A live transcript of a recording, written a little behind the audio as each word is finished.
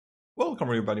Welcome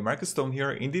everybody, Marcus Stone here.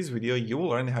 In this video you will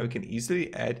learn how you can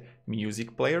easily add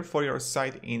music player for your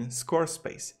site in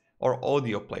Squarespace, or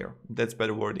audio player, that's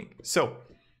better wording. So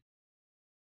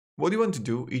what you want to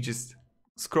do is just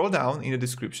scroll down in the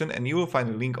description and you will find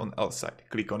a link on L site.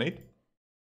 Click on it.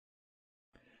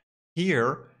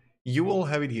 Here you will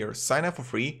have it here, sign up for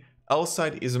free. L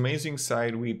site is an amazing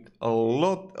site with a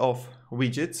lot of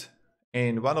widgets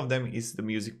and one of them is the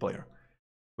music player.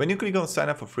 When you click on sign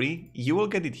up for free, you will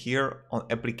get it here on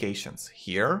applications.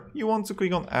 Here you want to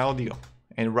click on audio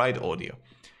and write audio.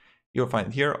 You'll find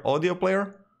it here, audio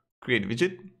player, create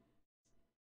widget.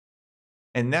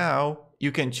 And now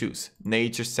you can choose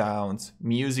nature sounds,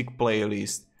 music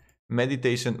playlist,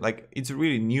 meditation, like it's a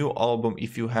really new album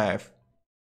if you have.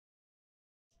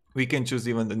 We can choose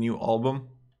even the new album.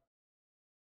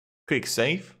 Click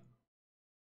save.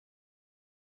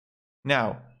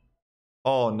 Now,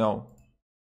 oh no.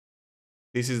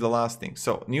 This is the last thing.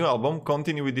 So new album,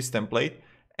 continue with this template.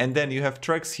 And then you have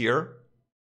tracks here.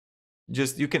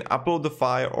 Just you can upload the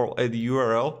file or add the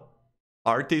URL,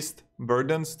 artist,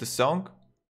 burdens, the song,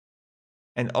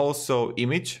 and also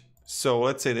image. So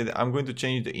let's say that I'm going to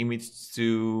change the image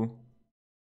to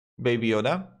Baby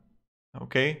Yoda.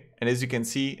 Okay. And as you can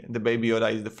see, the Baby Yoda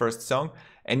is the first song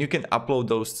and you can upload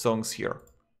those songs here.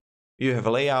 You have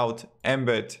a layout,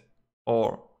 embed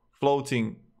or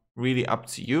floating, really up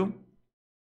to you.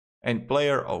 And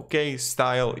player, okay,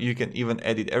 style, you can even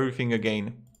edit everything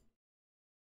again.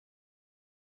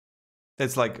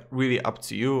 That's like really up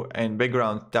to you. And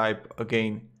background type,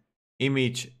 again,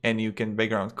 image, and you can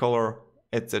background color,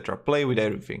 etc. Play with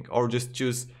everything, or just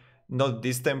choose not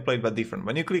this template but different.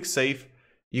 When you click save,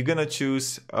 you're gonna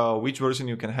choose which version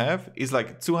you can have. It's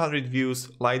like 200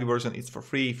 views, light version, it's for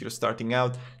free if you're starting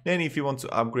out. Then if you want to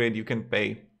upgrade, you can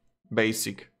pay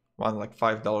basic one, like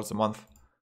 $5 a month.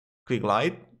 Click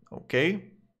light. Okay.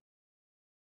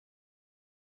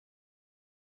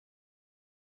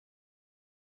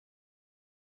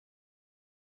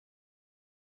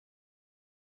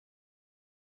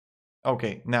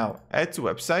 Okay, now add to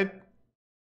website.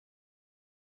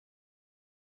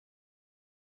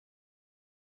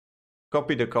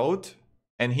 Copy the code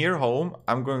and here home,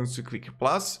 I'm going to click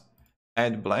plus,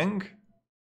 add blank.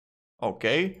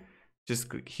 Okay, just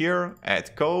click here,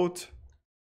 add code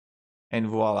and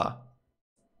voila.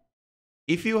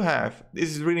 If you have, this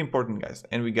is really important guys,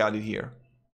 and we got it here.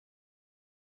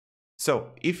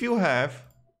 So if you have,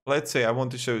 let's say I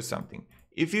want to show you something.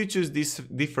 If you choose this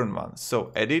different one,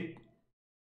 so edit,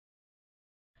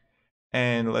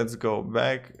 and let's go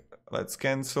back, let's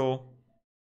cancel.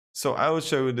 So I will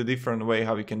show you the different way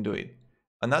how you can do it.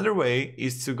 Another way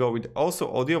is to go with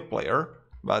also audio player,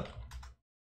 but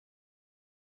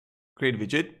create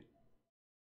widget.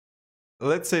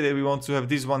 Let's say that we want to have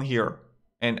this one here.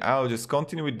 And I'll just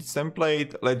continue with this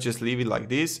template. Let's just leave it like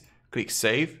this. Click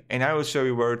save and I will show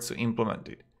you where to implement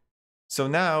it. So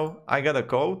now I got a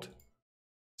code.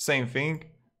 Same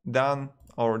thing. Done.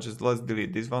 Or just let's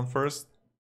delete this one first.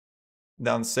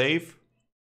 Done, save.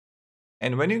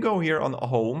 And when you go here on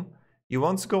home, you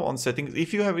want to go on settings.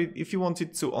 If you have it, if you want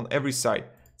it to on every side.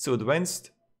 So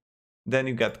advanced. Then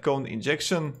you got code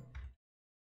injection.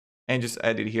 And just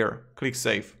add it here. Click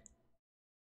save.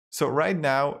 So right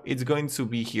now it's going to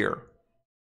be here.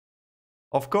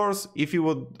 Of course, if you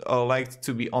would like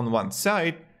to be on one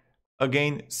side,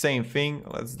 again, same thing.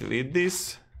 Let's delete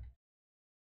this.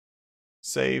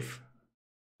 Save,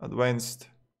 advanced,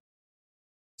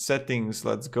 settings.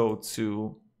 Let's go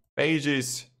to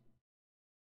pages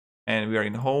and we are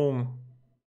in home.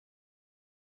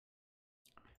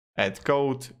 Add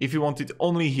code. If you want it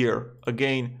only here,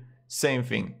 again, same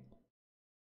thing.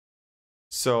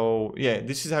 So yeah,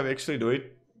 this is how we actually do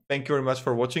it. Thank you very much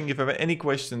for watching. If you have any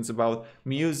questions about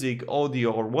music,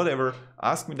 audio or whatever,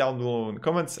 ask me down below in the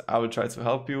comments. I will try to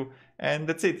help you. And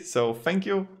that's it. So thank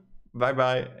you. Bye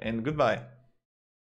bye and goodbye.